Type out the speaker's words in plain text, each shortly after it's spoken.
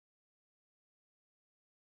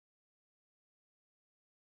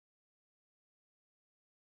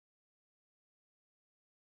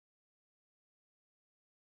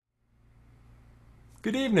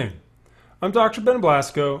Good evening. I'm Dr. Ben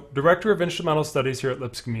Blasko, Director of Instrumental Studies here at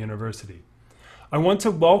Lipscomb University. I want to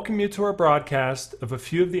welcome you to our broadcast of a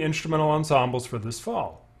few of the instrumental ensembles for this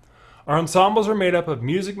fall. Our ensembles are made up of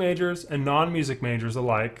music majors and non-music majors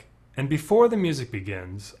alike, and before the music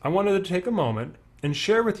begins, I wanted to take a moment and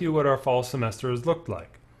share with you what our fall semester has looked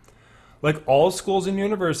like. Like all schools and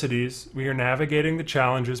universities, we are navigating the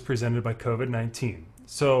challenges presented by COVID-19.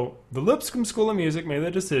 So, the Lipscomb School of Music made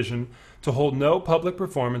the decision to hold no public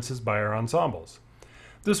performances by our ensembles.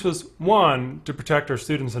 This was, 1, to protect our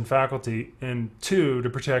students and faculty, and 2, to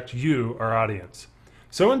protect you, our audience.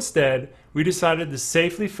 So instead, we decided to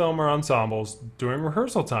safely film our ensembles during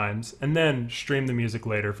rehearsal times and then stream the music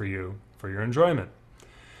later for you for your enjoyment.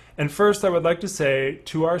 And first, I would like to say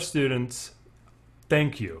to our students,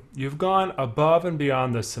 thank you. You've gone above and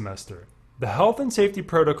beyond this semester. The health and safety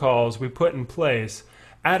protocols we put in place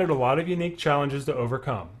added a lot of unique challenges to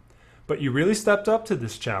overcome. But you really stepped up to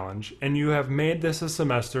this challenge, and you have made this a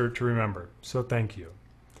semester to remember. So thank you.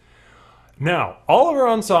 Now, all of our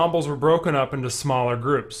ensembles were broken up into smaller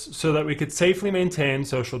groups so that we could safely maintain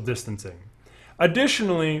social distancing.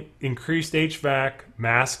 Additionally, increased HVAC,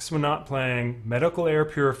 masks when not playing, medical air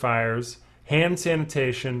purifiers, hand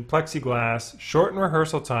sanitation, plexiglass, shortened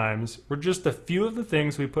rehearsal times were just a few of the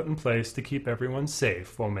things we put in place to keep everyone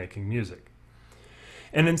safe while making music.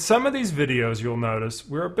 And in some of these videos, you'll notice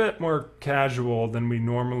we're a bit more casual than we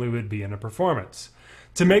normally would be in a performance.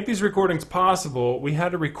 To make these recordings possible, we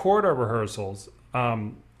had to record our rehearsals,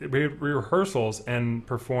 rehearsals and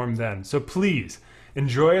perform then. So please,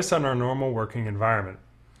 enjoy us on our normal working environment.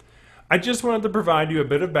 I just wanted to provide you a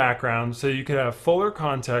bit of background so you could have fuller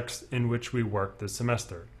context in which we worked this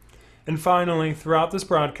semester. And finally, throughout this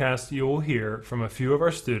broadcast, you will hear from a few of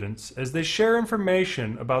our students as they share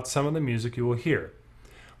information about some of the music you will hear.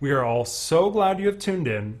 We are all so glad you have tuned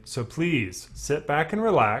in, so please sit back and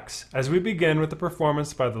relax as we begin with the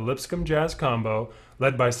performance by the Lipscomb Jazz Combo,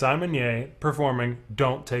 led by Simon Ye, performing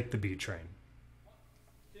Don't Take the B Train.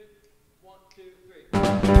 1, 2, 1, 2,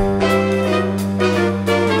 3.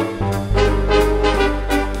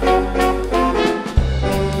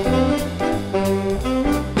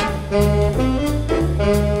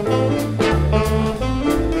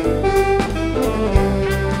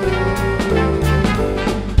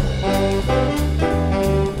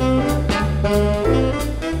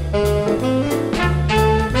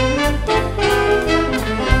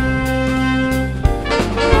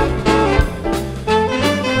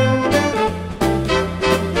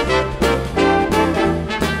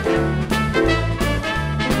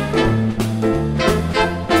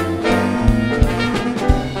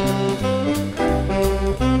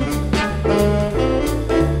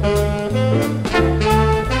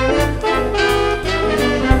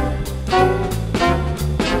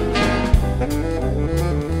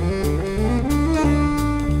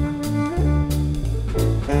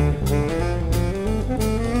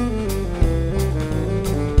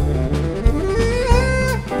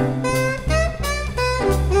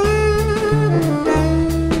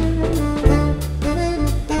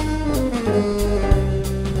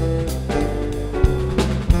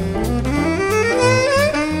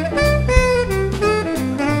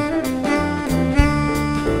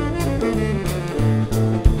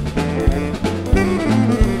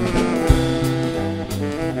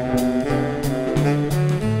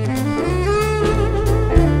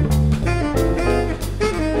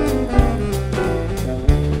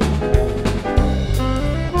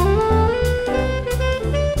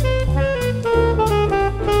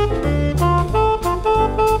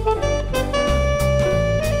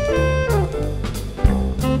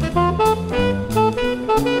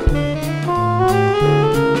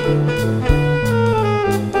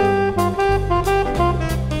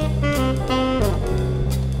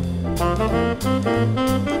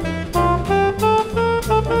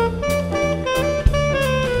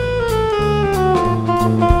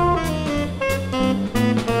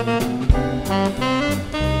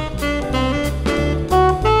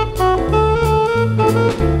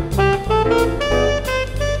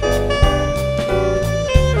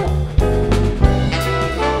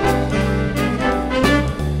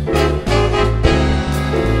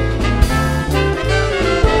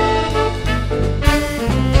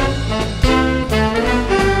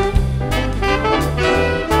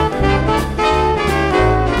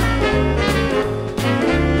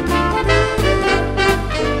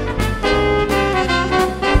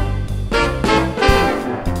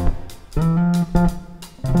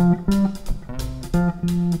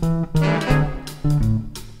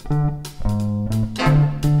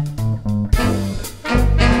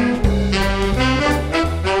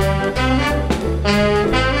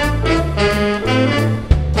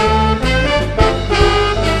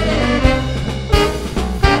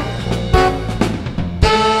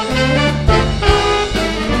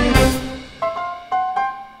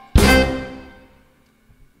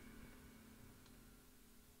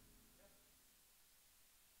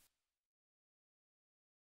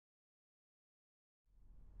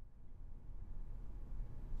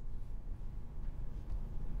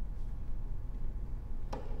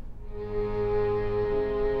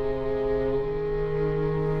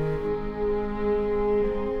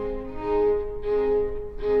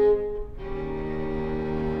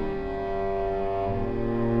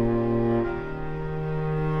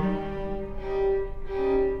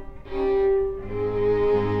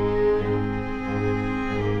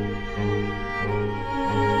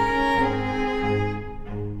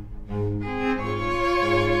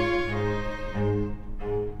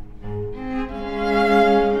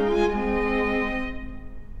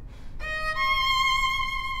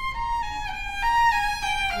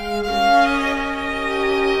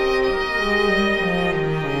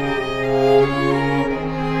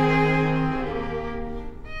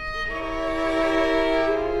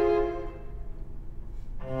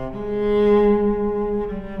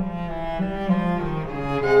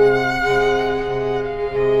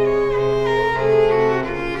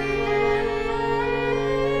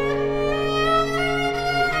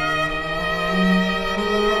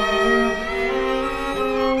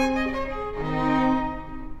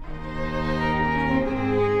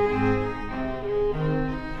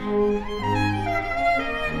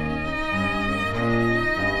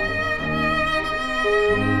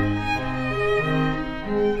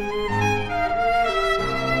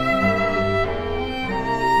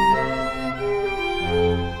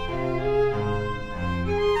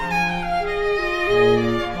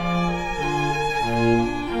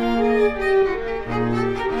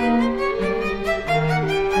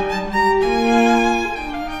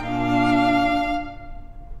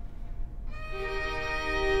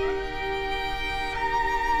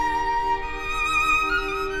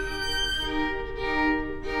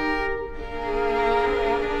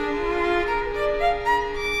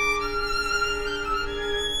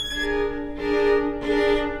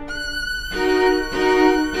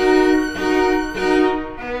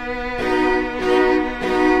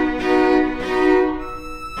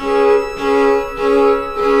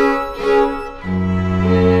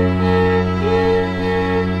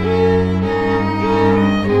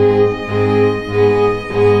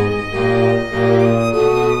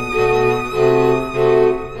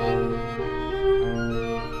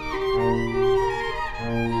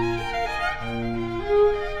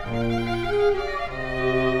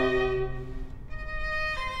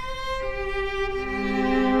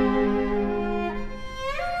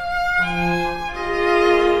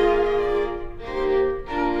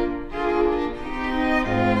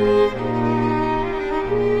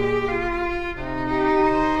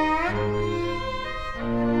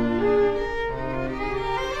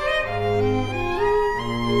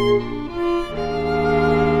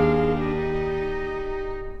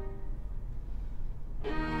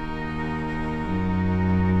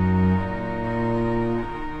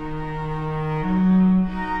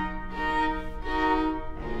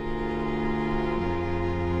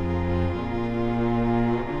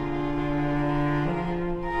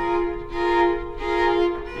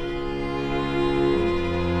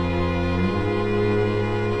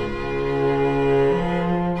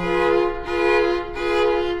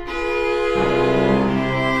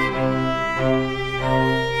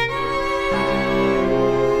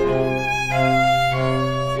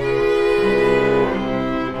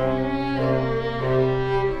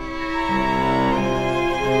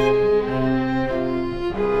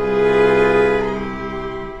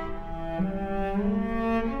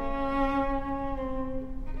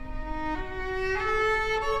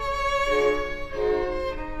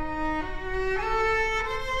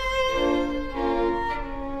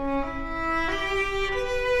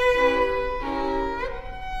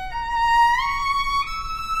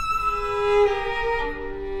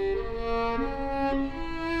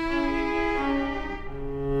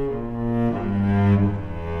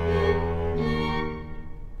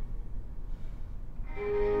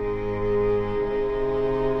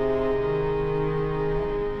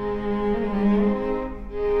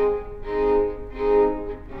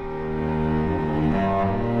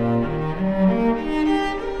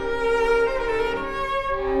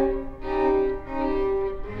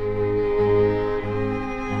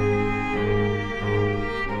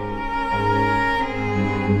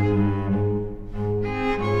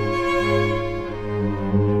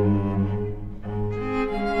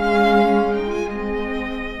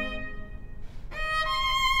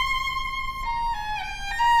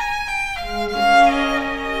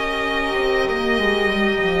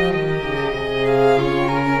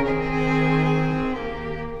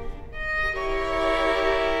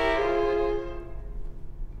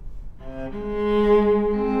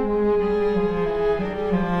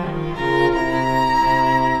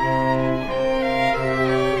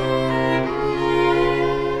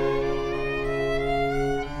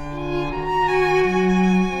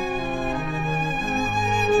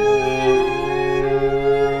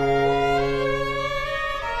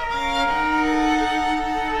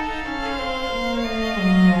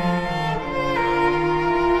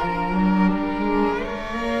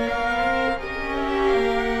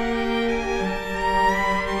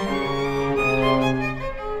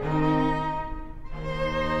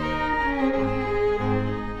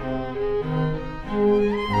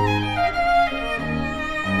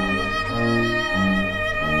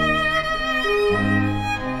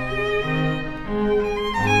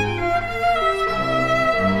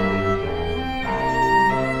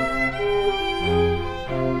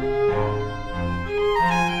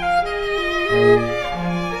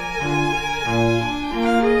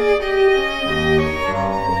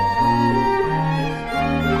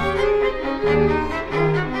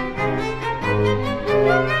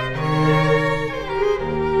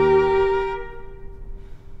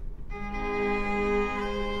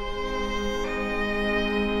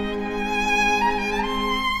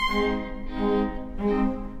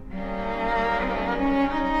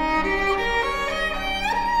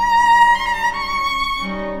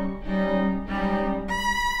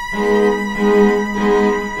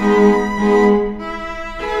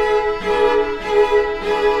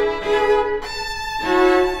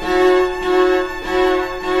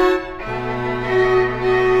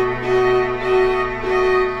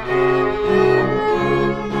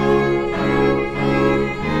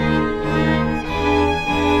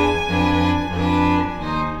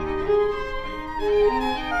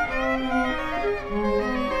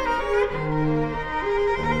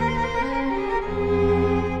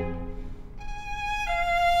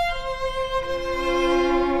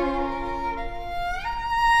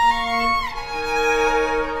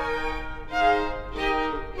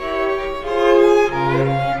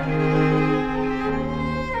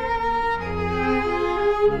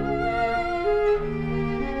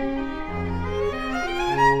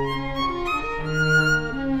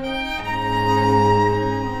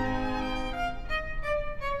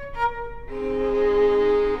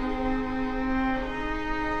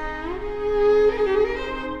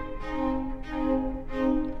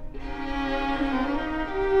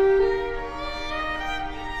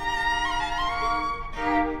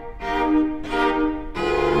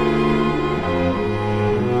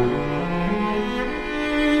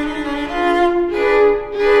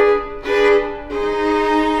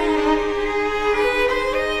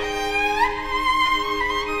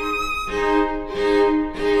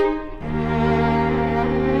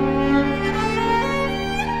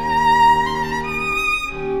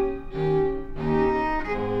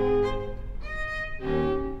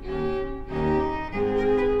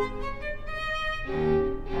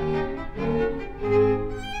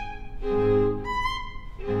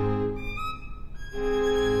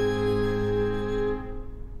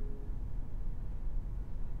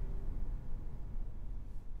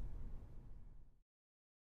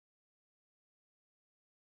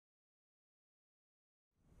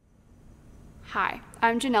 Hi,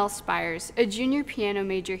 I'm Janelle Spires, a junior piano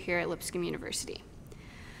major here at Lipscomb University.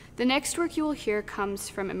 The next work you will hear comes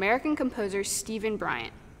from American composer Stephen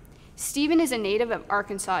Bryant. Stephen is a native of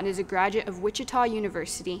Arkansas and is a graduate of Wichita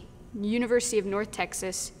University, University of North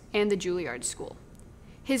Texas, and the Juilliard School.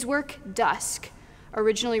 His work, Dusk,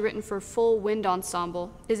 originally written for full wind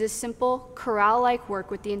ensemble, is a simple, chorale-like work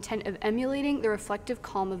with the intent of emulating the reflective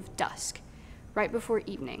calm of dusk, right before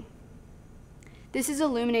evening. This is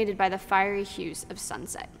illuminated by the fiery hues of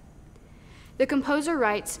sunset. The composer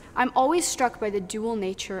writes, "I'm always struck by the dual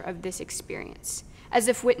nature of this experience, as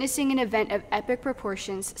if witnessing an event of epic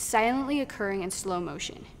proportions silently occurring in slow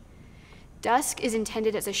motion. Dusk is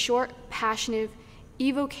intended as a short, passionate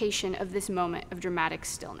evocation of this moment of dramatic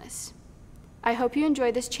stillness." I hope you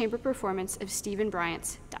enjoy this chamber performance of Stephen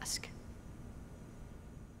Bryant's Dusk.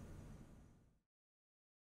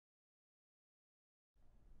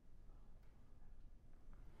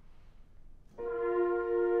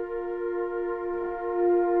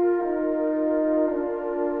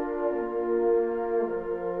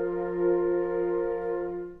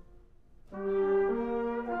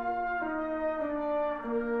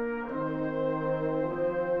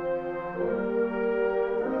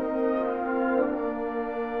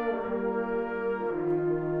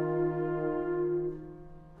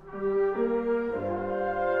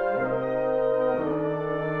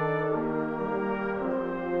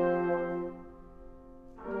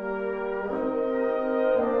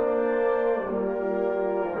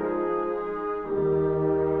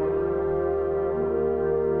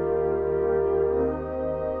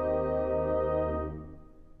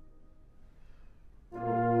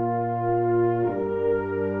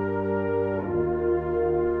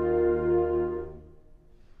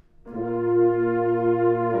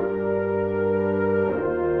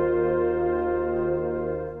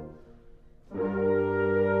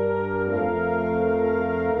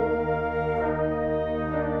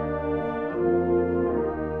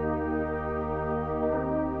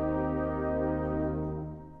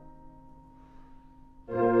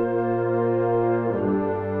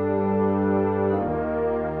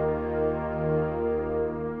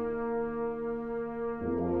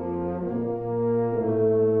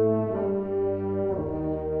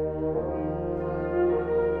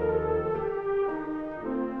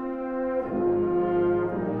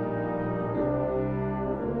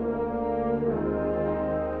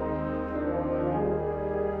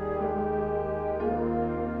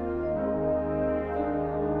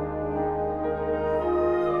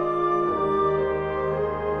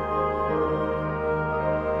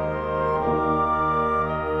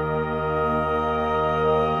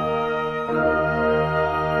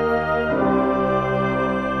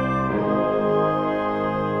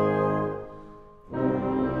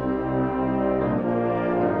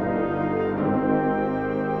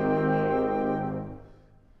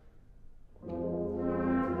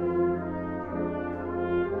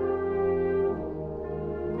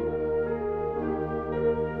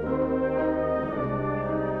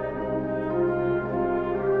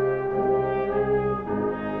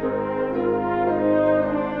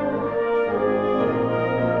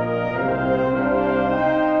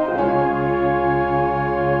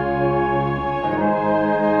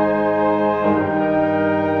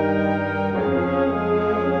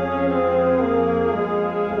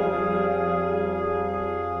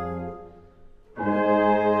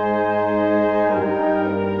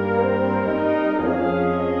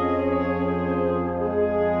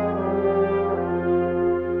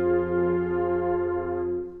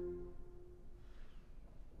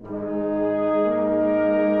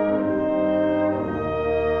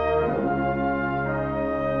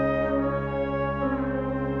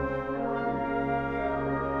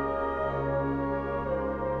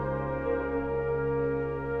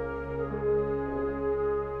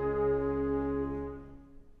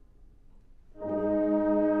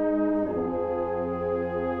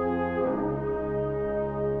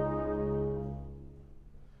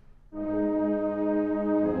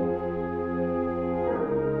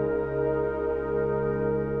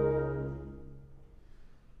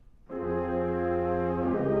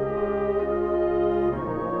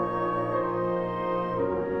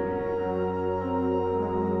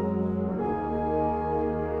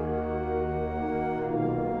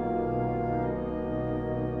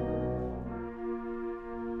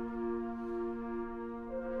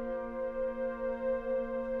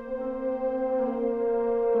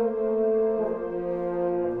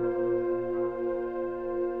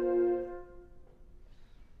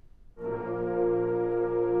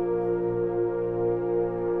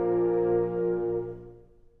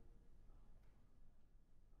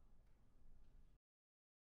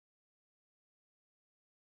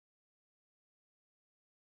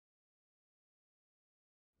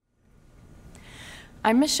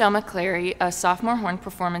 I'm Michelle McClary, a sophomore horn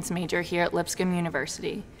performance major here at Lipscomb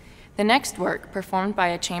University. The next work, performed by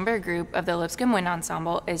a chamber group of the Lipscomb Wind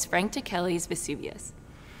Ensemble, is Frank Ticheli's Vesuvius.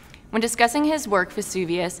 When discussing his work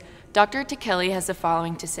Vesuvius, Dr. Ticheli has the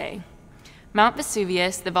following to say. Mount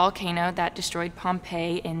Vesuvius, the volcano that destroyed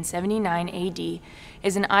Pompeii in 79 AD,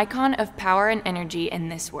 is an icon of power and energy in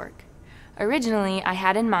this work. Originally, I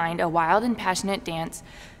had in mind a wild and passionate dance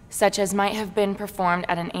such as might have been performed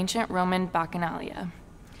at an ancient Roman bacchanalia.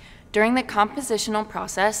 During the compositional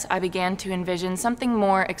process, I began to envision something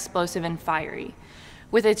more explosive and fiery.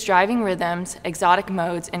 With its driving rhythms, exotic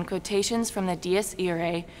modes, and quotations from the Dies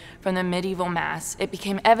Irae from the medieval Mass, it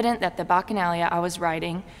became evident that the bacchanalia I was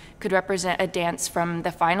writing could represent a dance from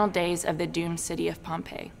the final days of the doomed city of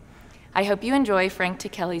Pompeii. I hope you enjoy Frank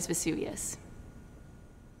Ticheli's Vesuvius.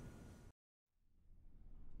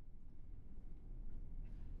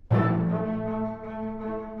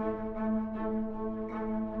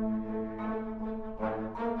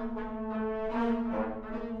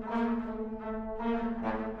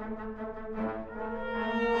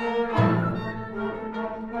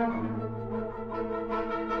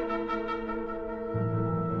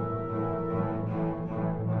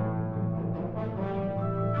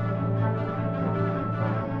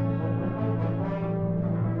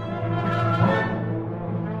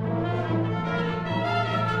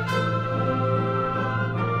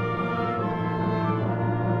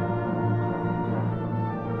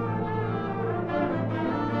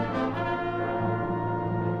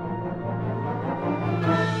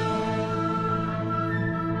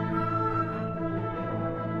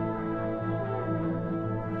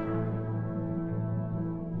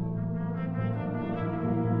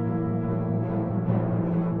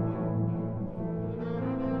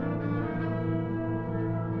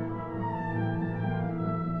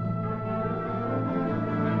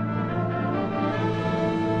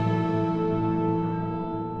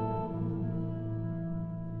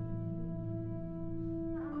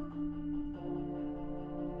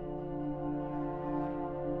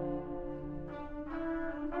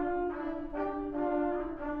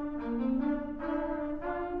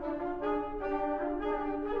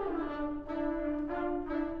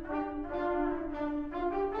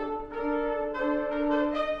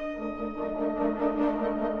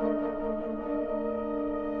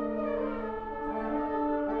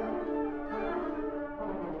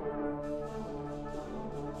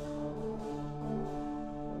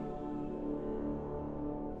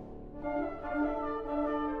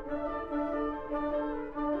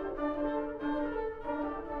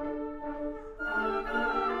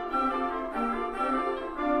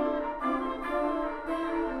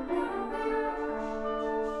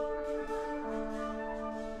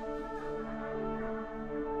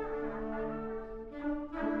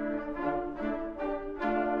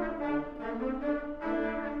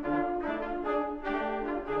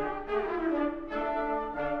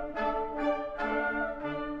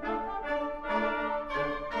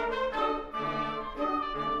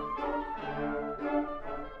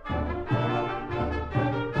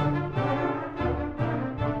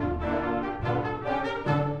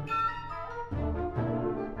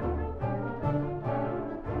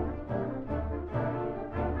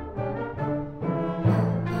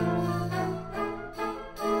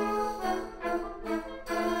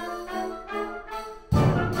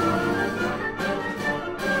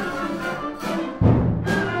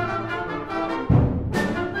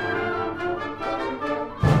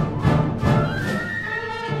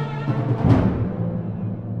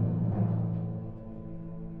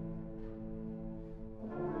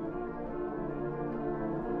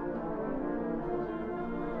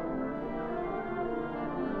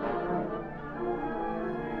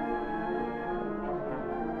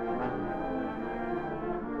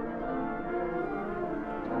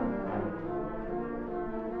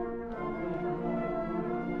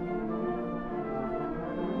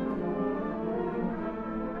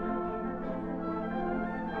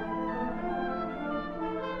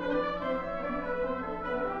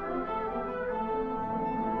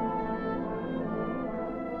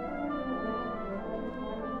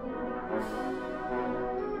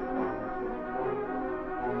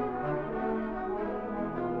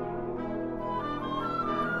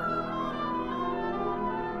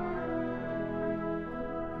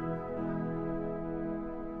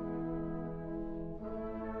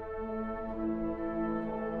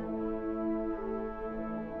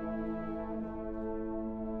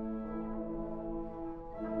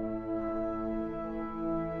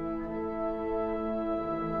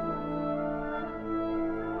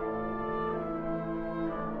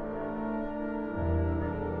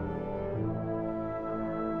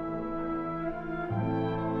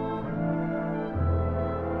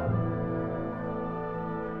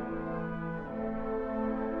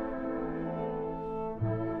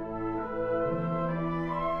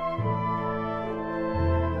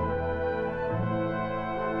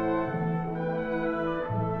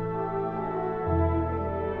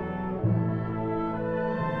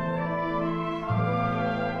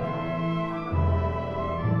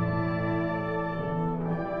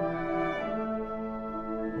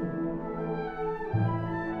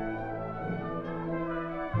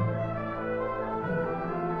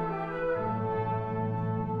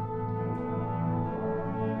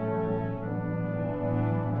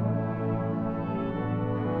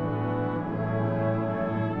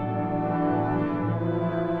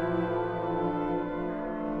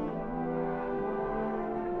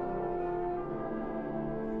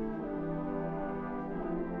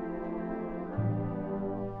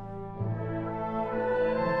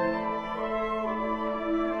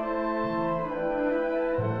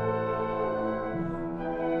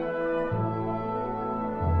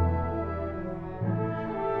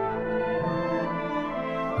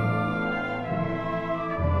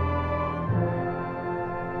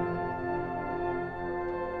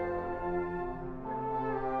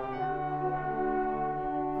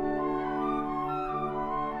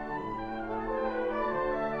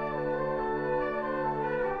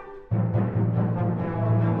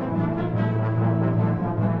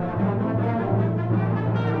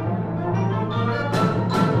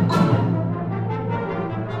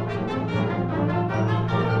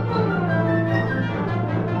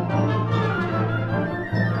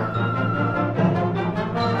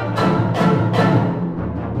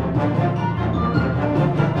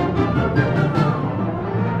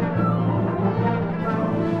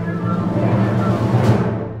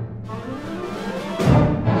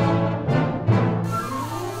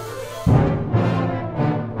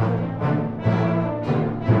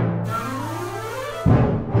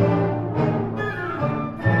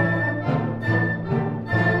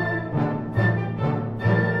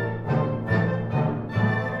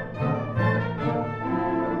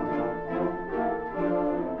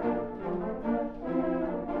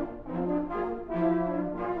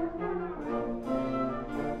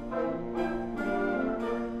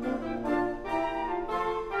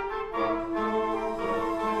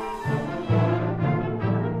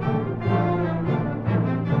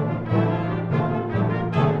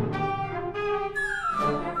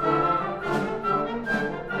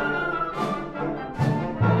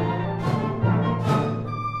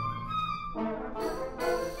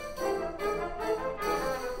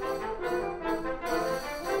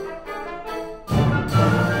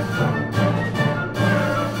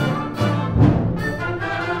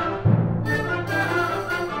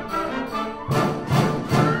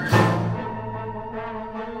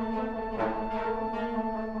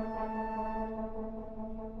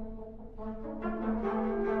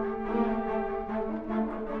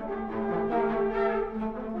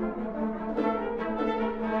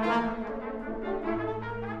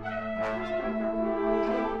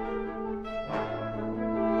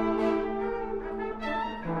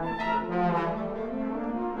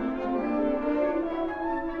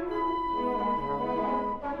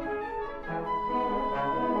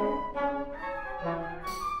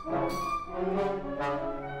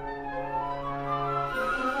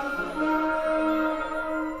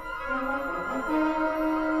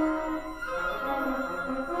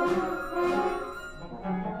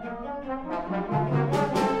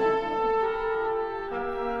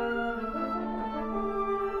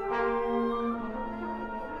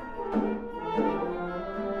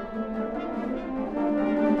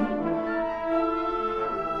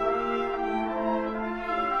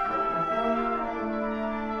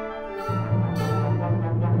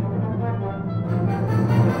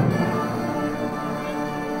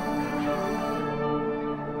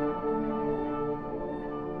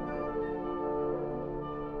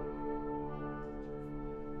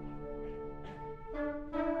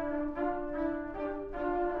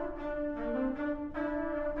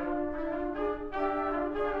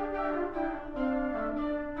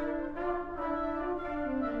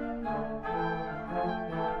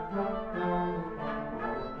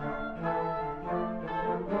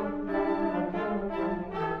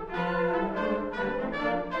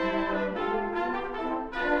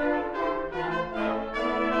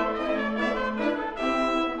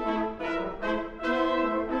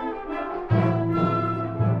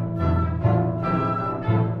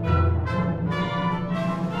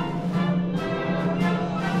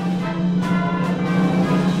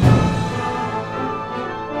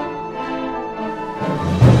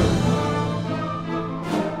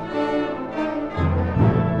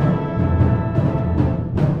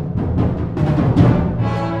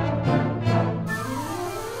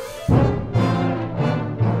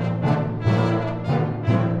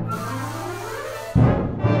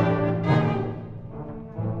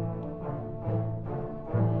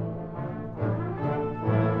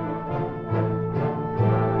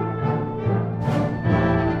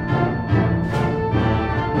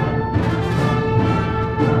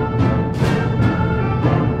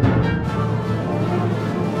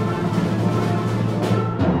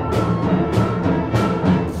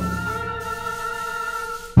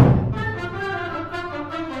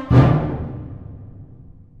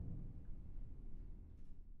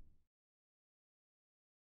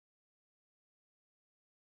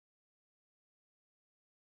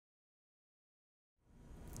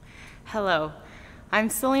 Hello, I'm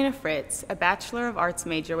Selena Fritz, a Bachelor of Arts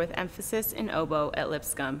major with emphasis in oboe at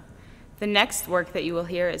Lipscomb. The next work that you will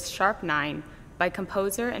hear is Sharp 9 by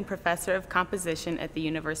composer and professor of composition at the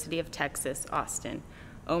University of Texas, Austin,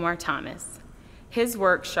 Omar Thomas. His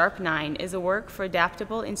work, Sharp 9, is a work for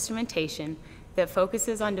adaptable instrumentation that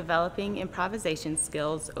focuses on developing improvisation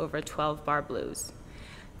skills over 12-bar blues.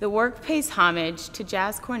 The work pays homage to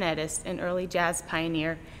jazz cornetist and early jazz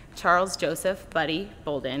pioneer Charles Joseph Buddy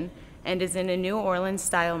Bolden and is in a New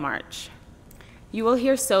Orleans-style march. You will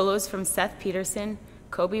hear solos from Seth Peterson,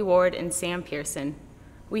 Kobe Ward, and Sam Pearson.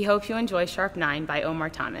 We hope you enjoy Sharp 9 by Omar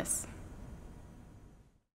Thomas.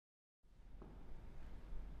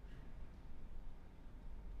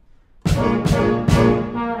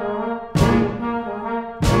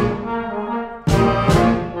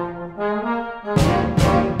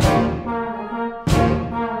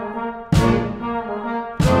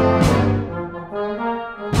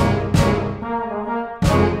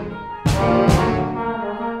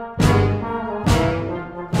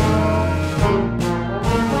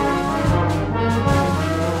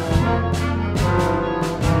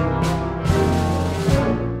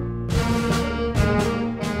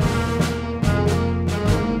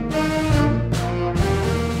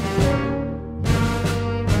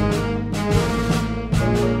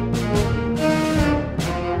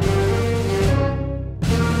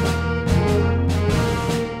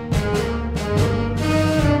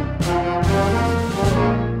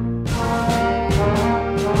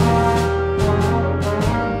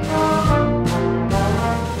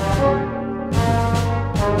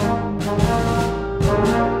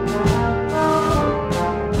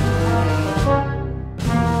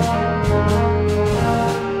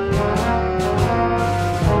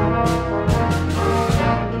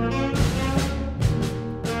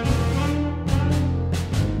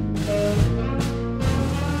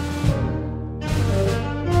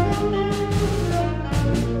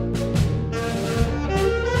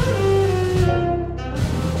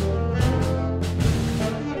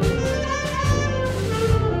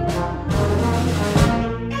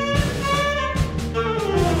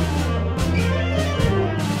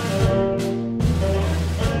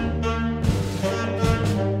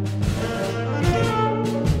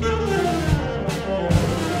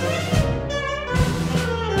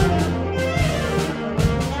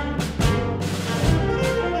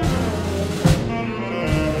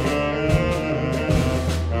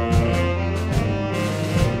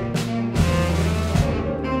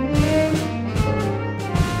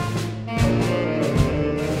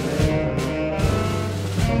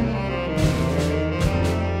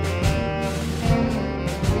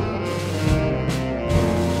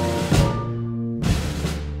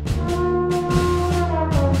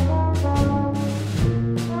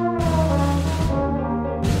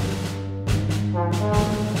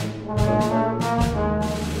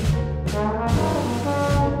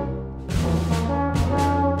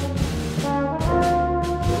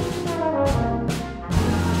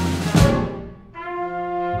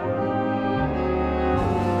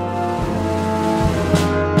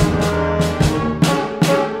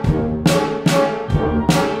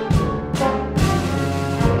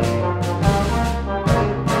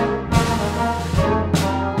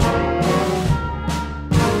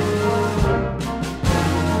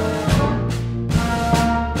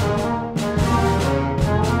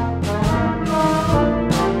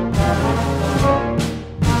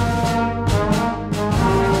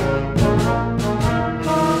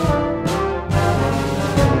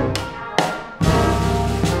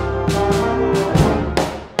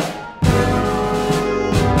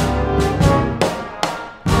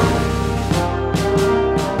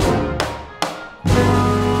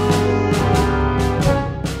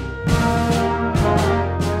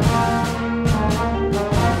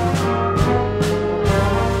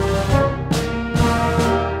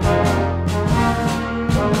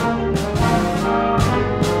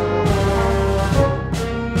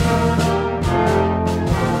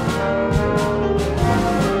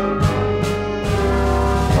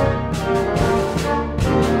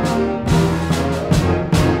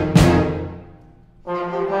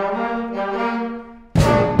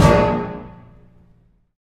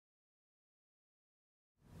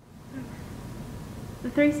 The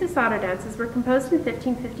three Susato dances were composed in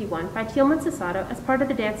 1551 by Thielemann Susato as part of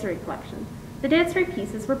the Dancery collection. The Dancery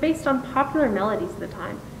pieces were based on popular melodies of the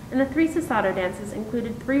time, and the three Susato dances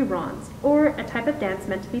included 3 ronds, or a type of dance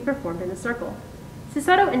meant to be performed in a circle.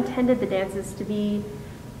 Susato intended the dances to be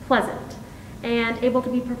pleasant and able to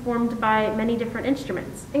be performed by many different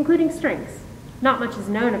instruments, including strings. Not much is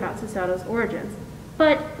known about Susato's origins,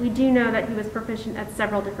 but we do know that he was proficient at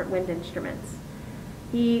several different wind instruments.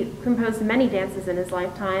 He composed many dances in his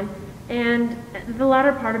lifetime, and the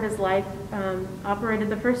latter part of his life operated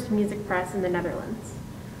the first music press in the Netherlands.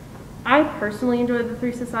 I personally enjoy the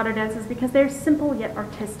three Susato dances because they're simple yet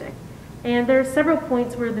artistic, and there are several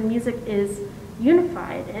points where the music is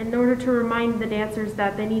unified in order to remind the dancers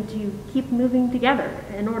that they need to keep moving together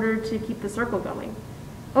in order to keep the circle going.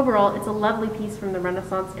 Overall, it's a lovely piece from the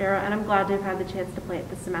Renaissance era, and I'm glad to have had the chance to play it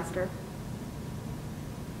this semester.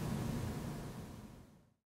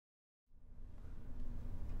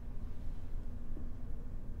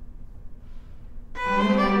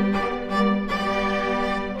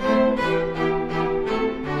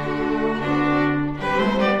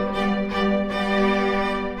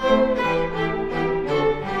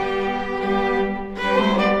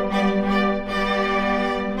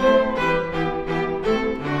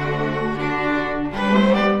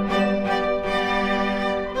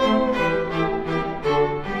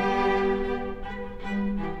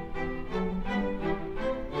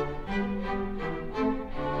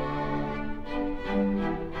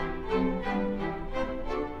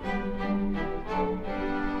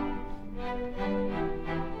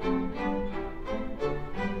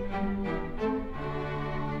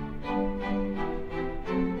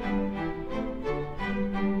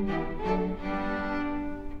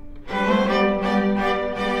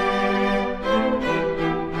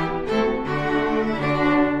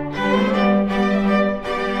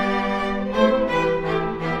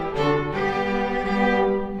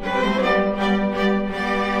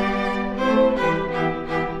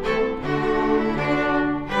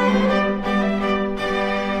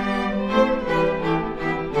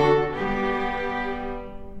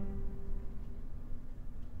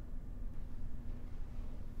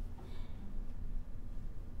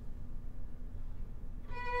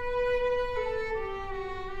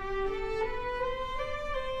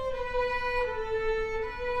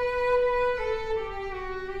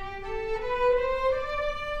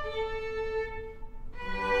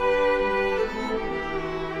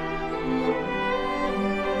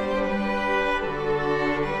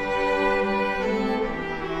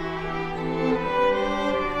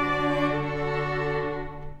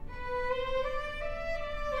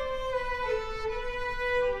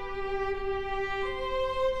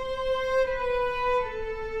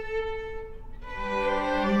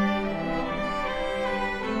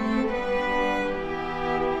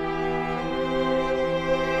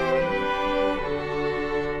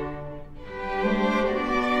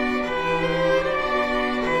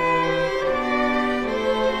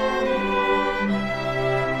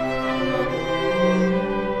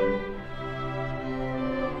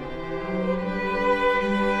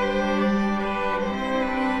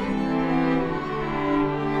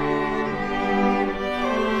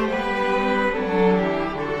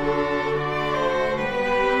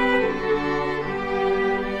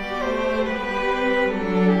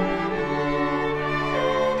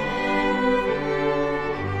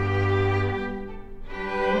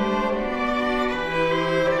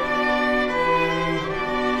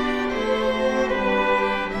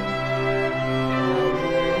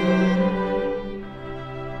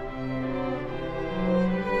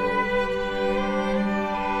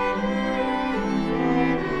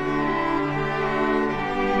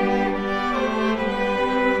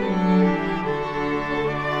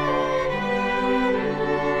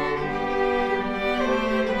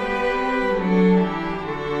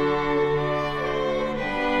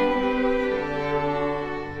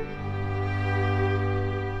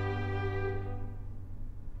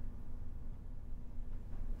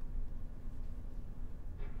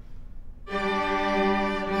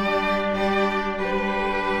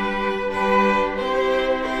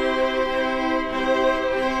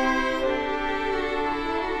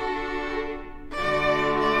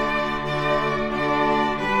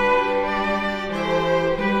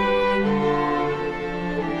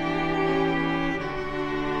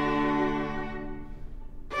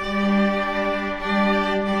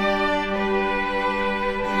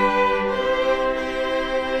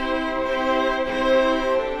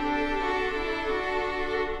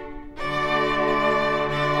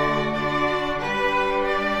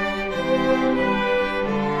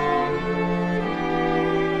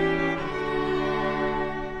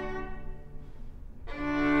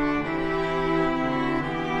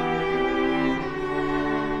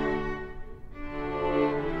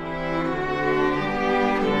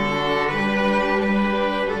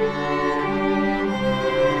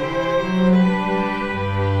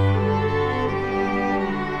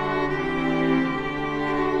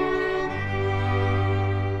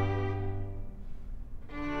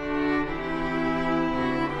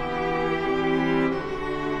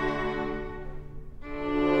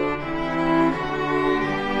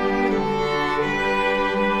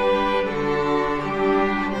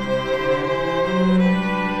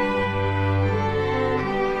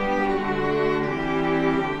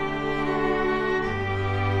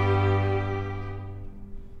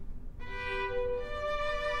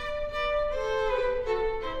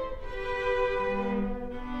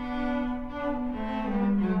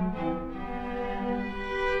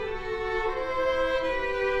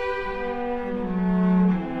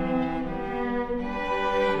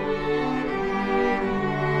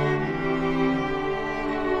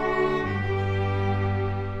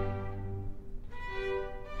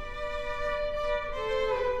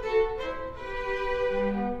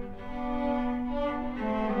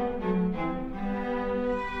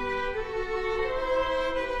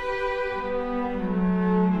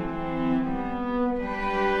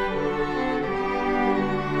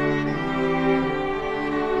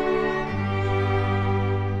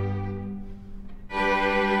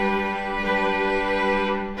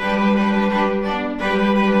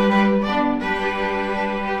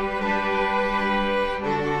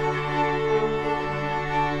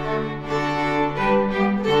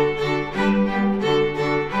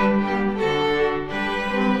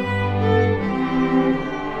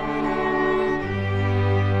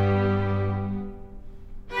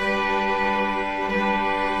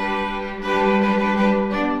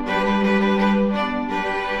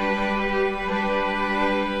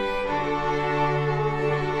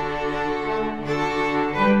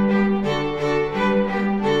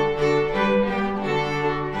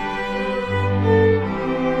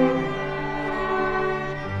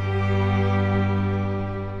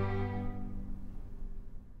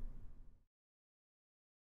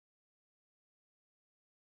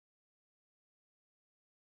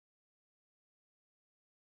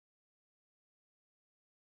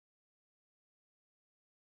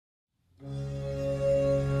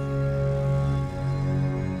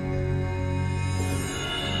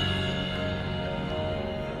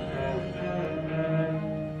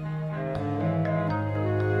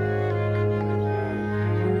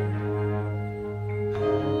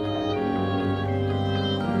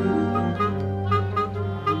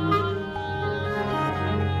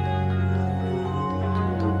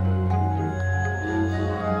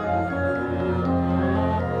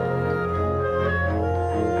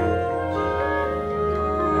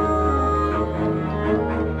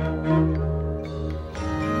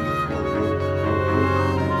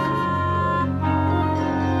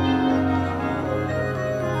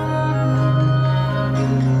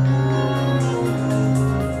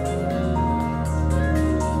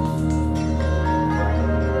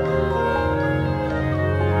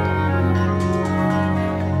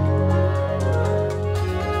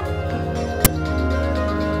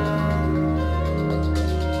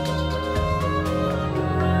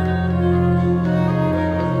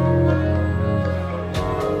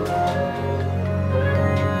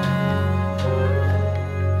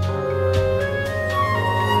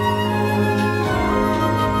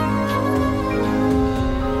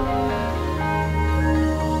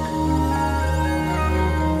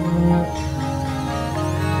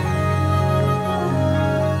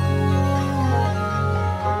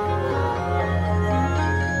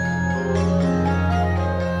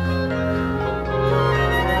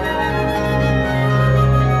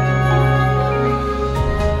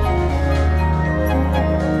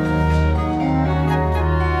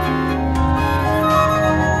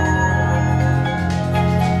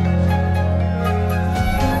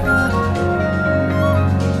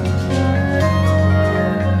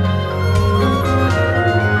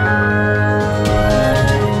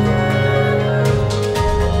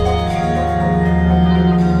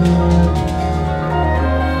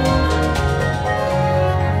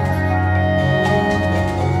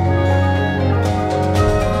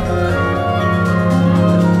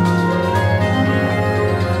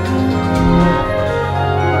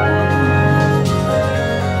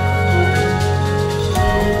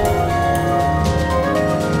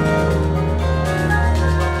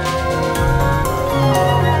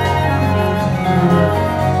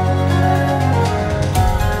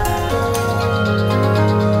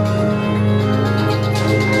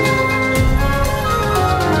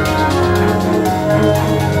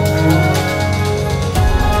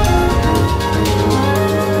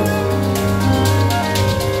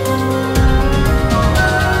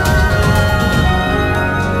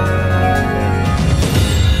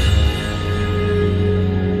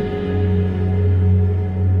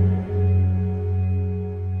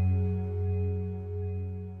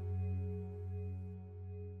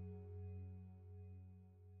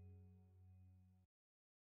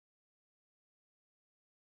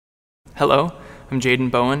 Hello, I'm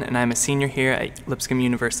Jaden Bowen, and I'm a senior here at Lipscomb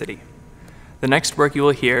University. The next work you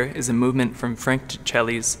will hear is a movement from Frank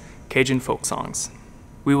Ticheli's Cajun folk songs.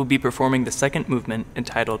 We will be performing the second movement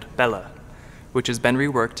entitled Belle, which has been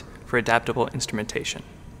reworked for adaptable instrumentation.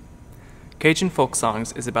 Cajun folk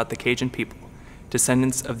songs is about the Cajun people,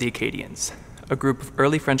 descendants of the Acadians, a group of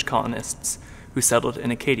early French colonists who settled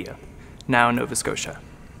in Acadia, now Nova Scotia,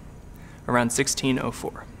 around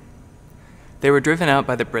 1604. They were driven out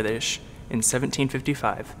by the British in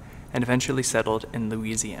 1755 and eventually settled in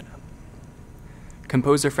Louisiana.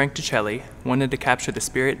 Composer Frank Ticheli wanted to capture the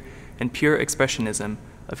spirit and pure expressionism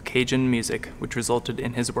of Cajun music, which resulted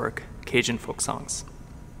in his work, Cajun Folk Songs.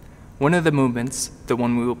 One of the movements, the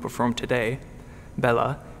one we will perform today,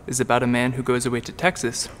 Belle, is about a man who goes away to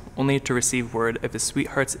Texas only to receive word of his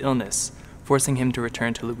sweetheart's illness, forcing him to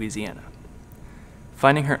return to Louisiana.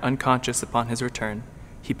 Finding her unconscious upon his return,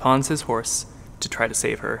 he pawns his horse to try to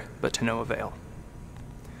save her, but to no avail.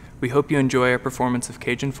 We hope you enjoy our performance of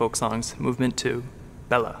Cajun Folk Songs, Movement 2,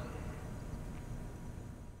 Belle.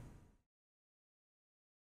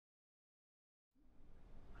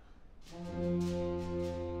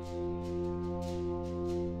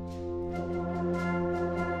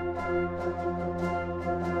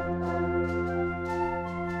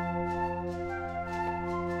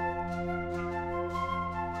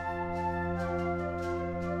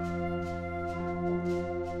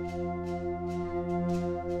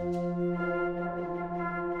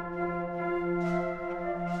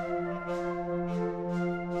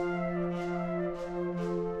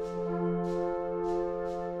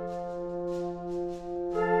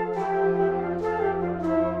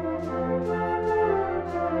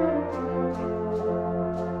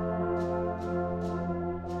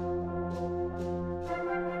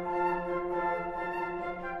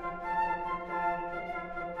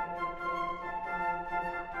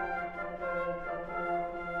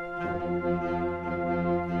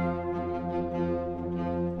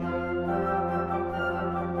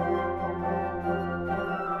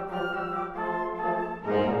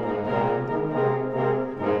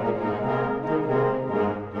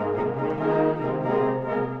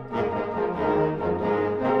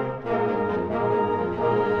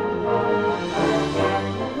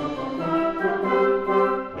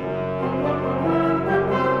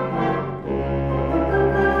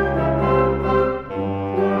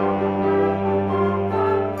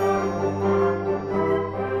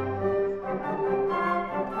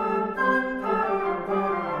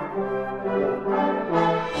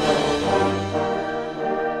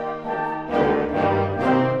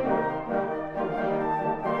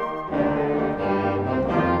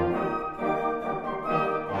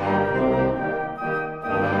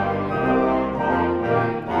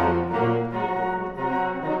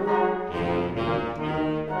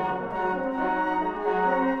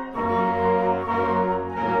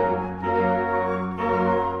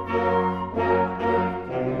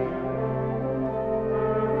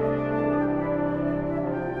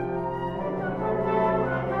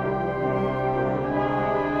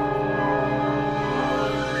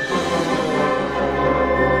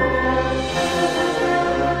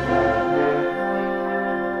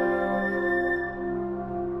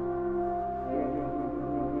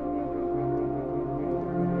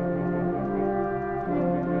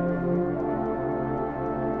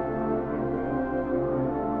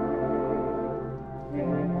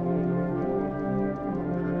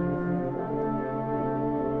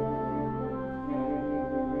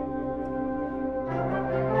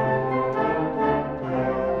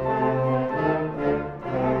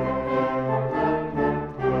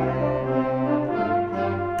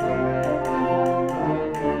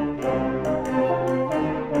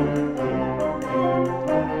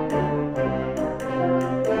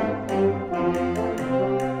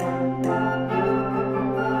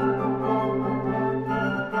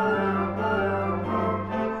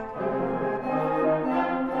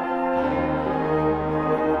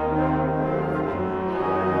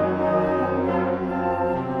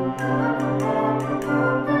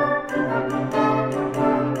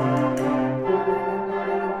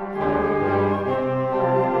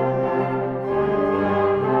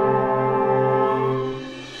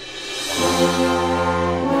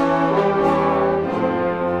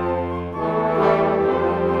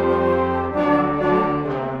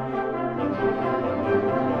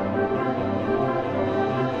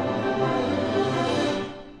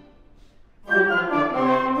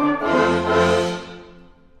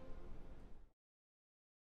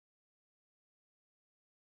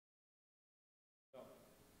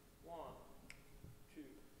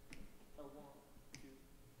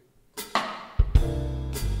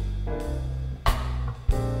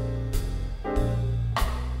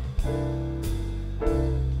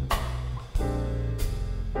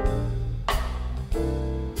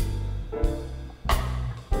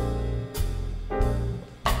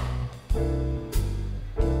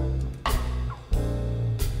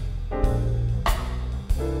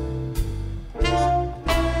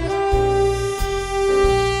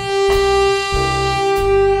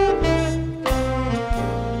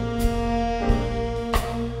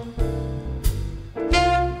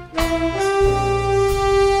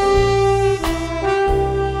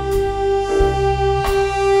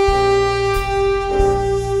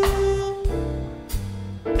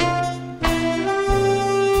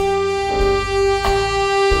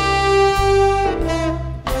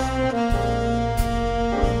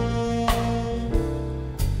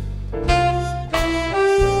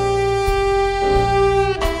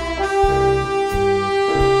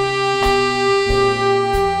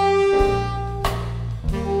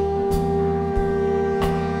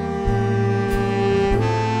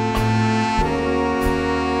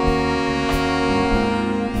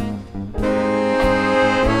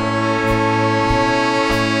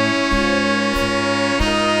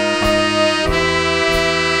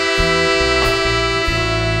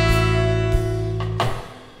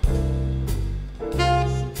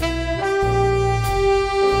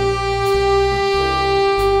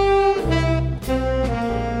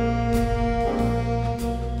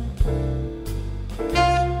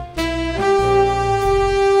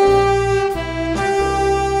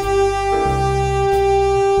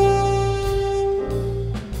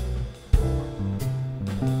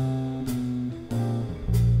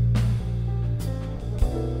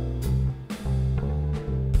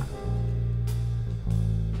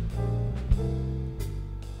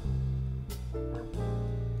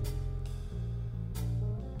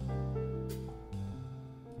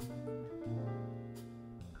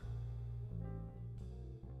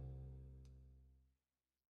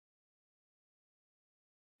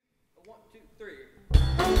 2, 3.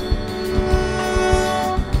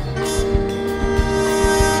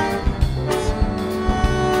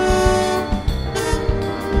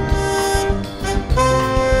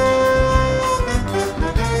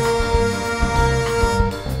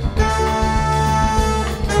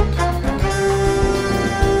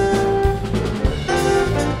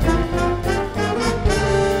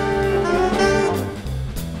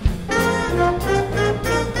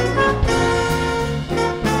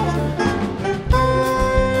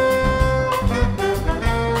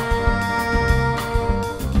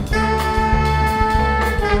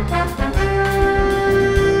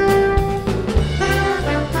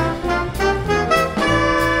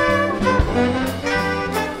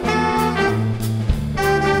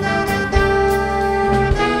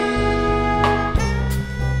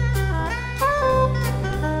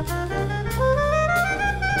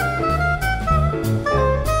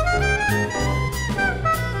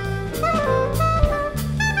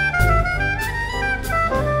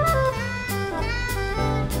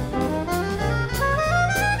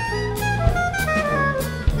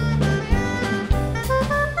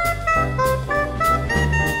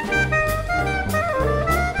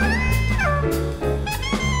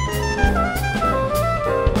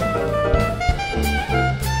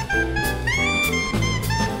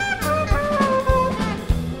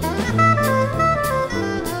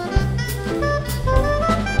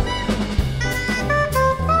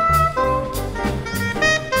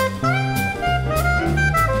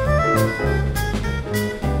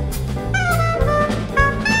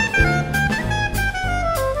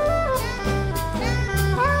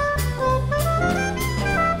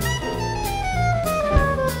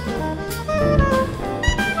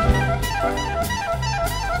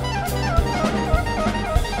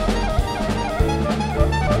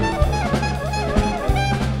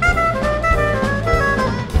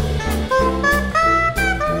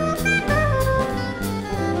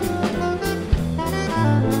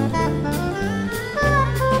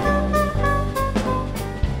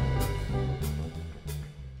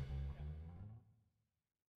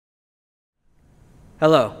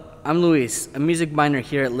 Hello, I'm Luis, a music minor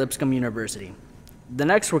here at Lipscomb University. The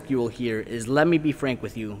next work you will hear is Let Me Be Frank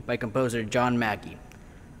With You by composer John Mackey.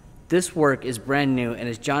 This work is brand new and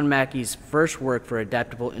is John Mackey's first work for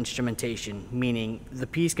adaptable instrumentation, meaning the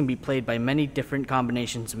piece can be played by many different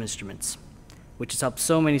combinations of instruments, which has helped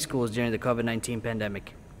so many schools during the COVID-19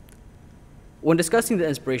 pandemic. When discussing the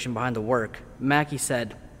inspiration behind the work, Mackey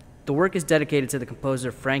said, "The work is dedicated to the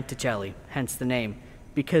composer Frank Ticheli, hence the name,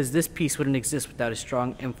 because this piece wouldn't exist without his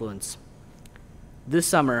strong influence." This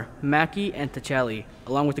summer, Mackey and Ticheli,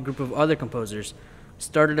 along with a group of other composers,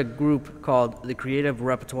 started a group called the Creative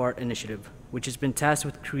Repertoire Initiative, which has been tasked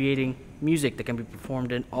with creating music that can be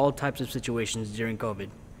performed in all types of situations during COVID.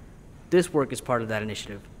 This work is part of that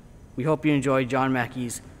initiative. We hope you enjoy John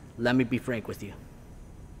Mackey's Let Me Be Frank With You.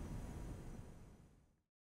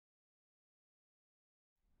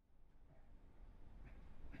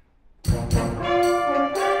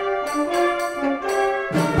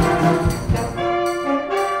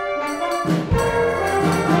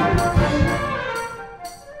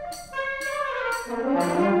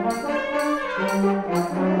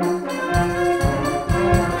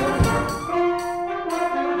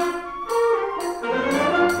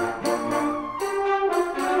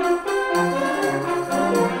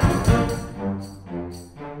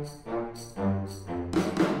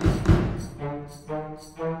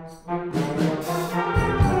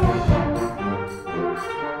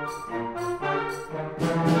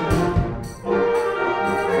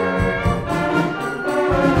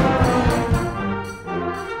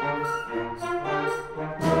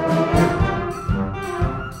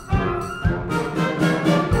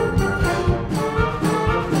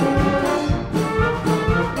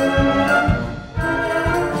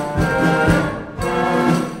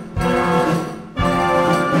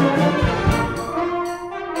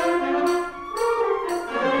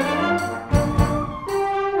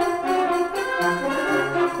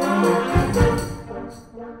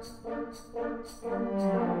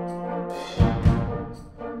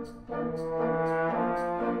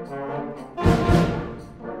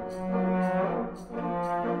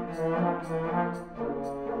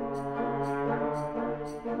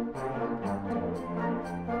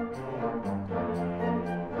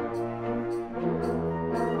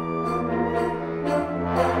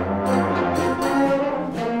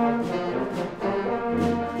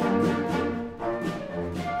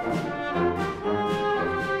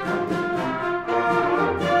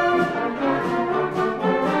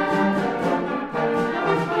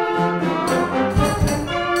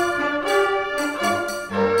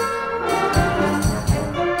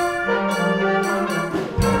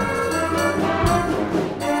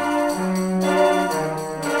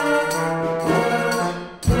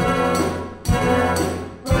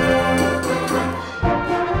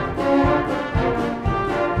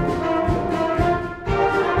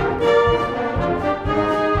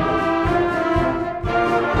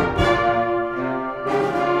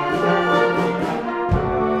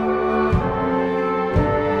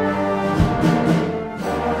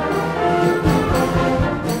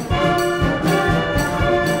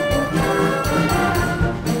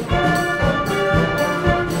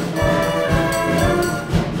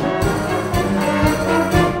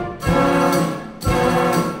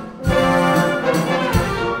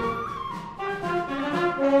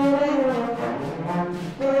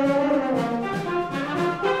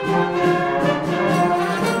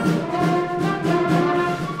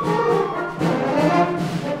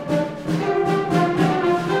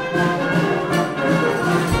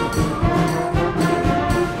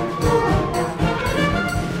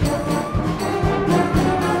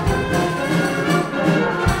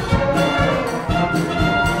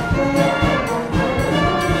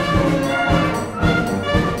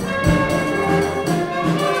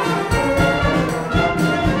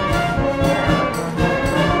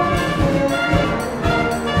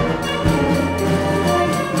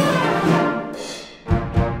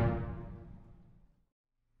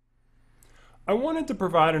 I wanted to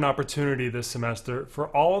provide an opportunity this semester for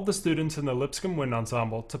all of the students in the Lipscomb Wind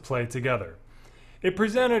Ensemble to play together. It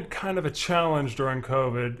presented kind of a challenge during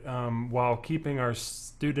COVID while keeping our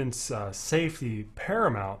students' safety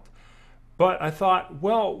paramount. But I thought,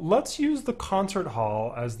 well, let's use the concert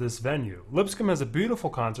hall as this venue. Lipscomb has a beautiful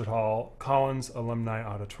concert hall, Collins Alumni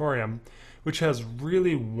Auditorium, which has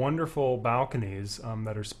really wonderful balconies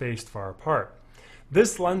that are spaced far apart.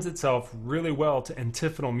 This lends itself really well to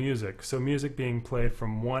antiphonal music, so music being played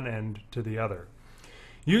from one end to the other.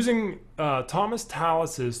 Using Thomas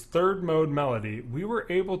Tallis's third mode melody, we were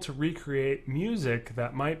able to recreate music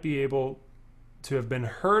that might be able to have been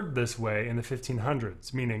heard this way in the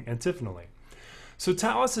 1500s, meaning antiphonally. So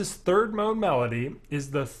Tallis's third mode melody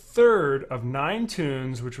is the third of 9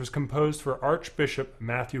 tunes which was composed for Archbishop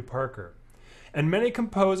Matthew Parker. And many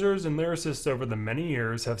composers and lyricists over the many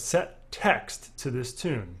years have set text to this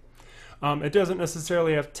tune. It doesn't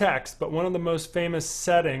necessarily have text, but one of the most famous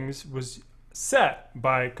settings was set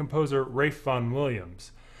by composer Ralph Vaughan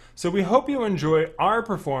Williams. So we hope you enjoy our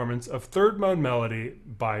performance of Third Mode Melody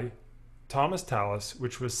by Thomas Tallis,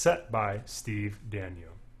 which was set by Steve Danyew.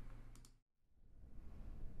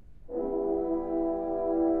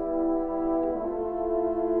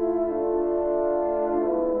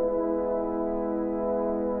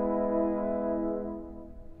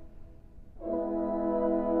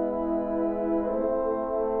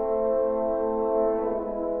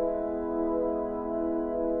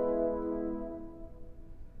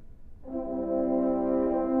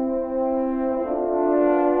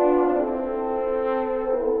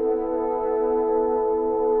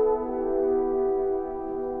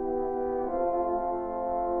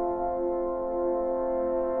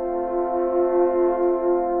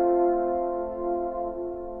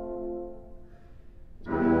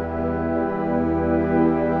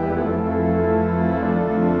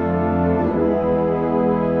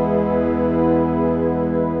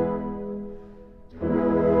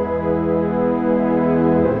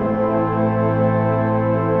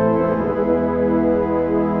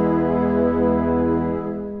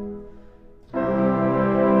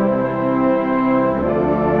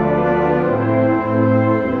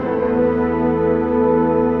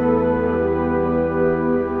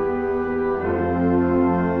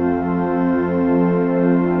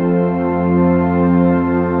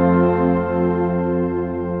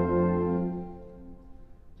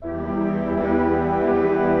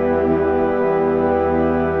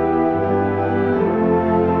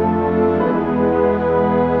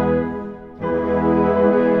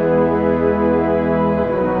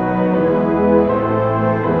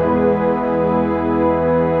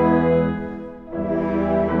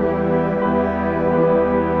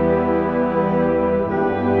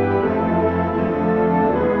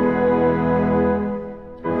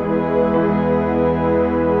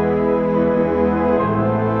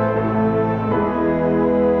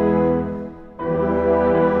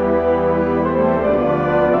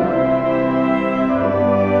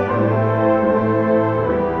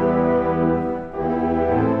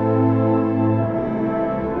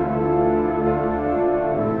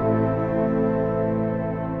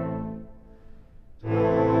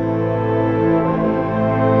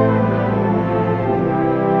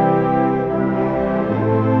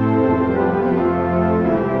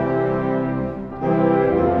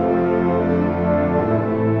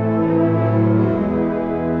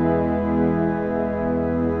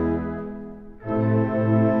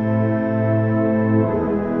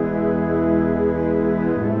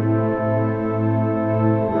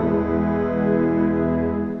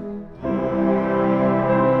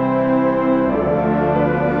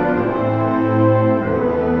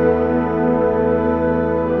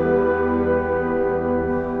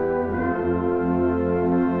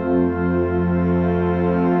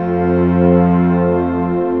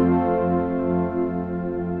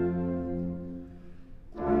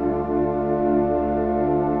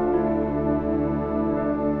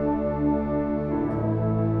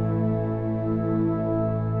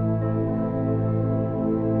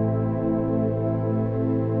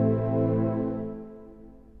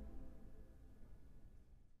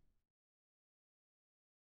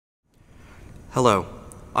 Hello,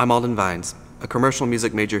 I'm Alden Vines, a commercial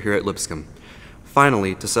music major here at Lipscomb.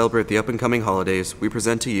 Finally, to celebrate the up-and-coming holidays, we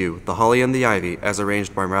present to you The Holly and the Ivy as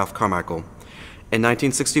arranged by Ralph Carmichael. In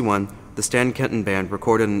 1961, the Stan Kenton Band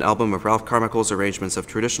recorded an album of Ralph Carmichael's arrangements of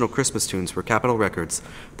traditional Christmas tunes for Capitol Records,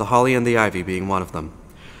 The Holly and the Ivy being one of them.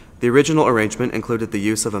 The original arrangement included the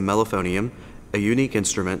use of a mellophonium, a unique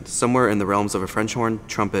instrument somewhere in the realms of a French horn,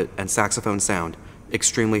 trumpet, and saxophone sound,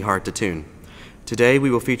 extremely hard to tune. Today we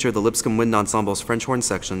will feature the Lipscomb Wind Ensemble's French horn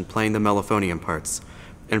section playing the mellophonium parts.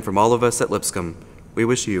 And from all of us at Lipscomb, we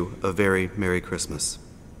wish you a very Merry Christmas.